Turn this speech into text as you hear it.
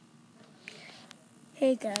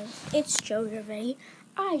Hey guys, it's Joe Gervais.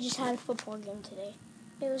 I just had a football game today.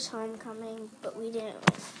 It was homecoming, but we didn't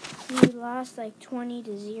win. We lost like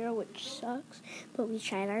 20-0, which sucks, but we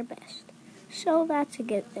tried our best. So that's a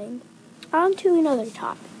good thing. On to another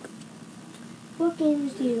topic. What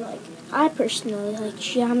games do you like? I personally like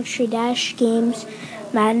Geometry Dash games,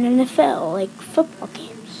 Madden NFL, like football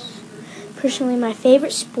games. Personally, my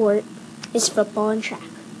favorite sport is football and track.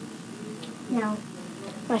 Now,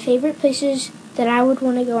 my favorite places that I would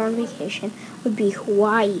want to go on vacation would be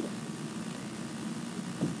Hawaii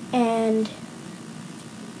and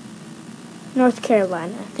North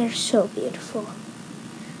Carolina. They're so beautiful.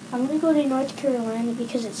 I'm going to go to North Carolina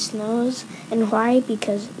because it snows, and Hawaii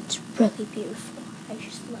because it's really beautiful. I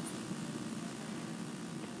just love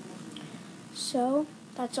it. So,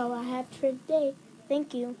 that's all I have for today.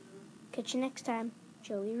 Thank you. Catch you next time.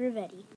 Joey Rivetti.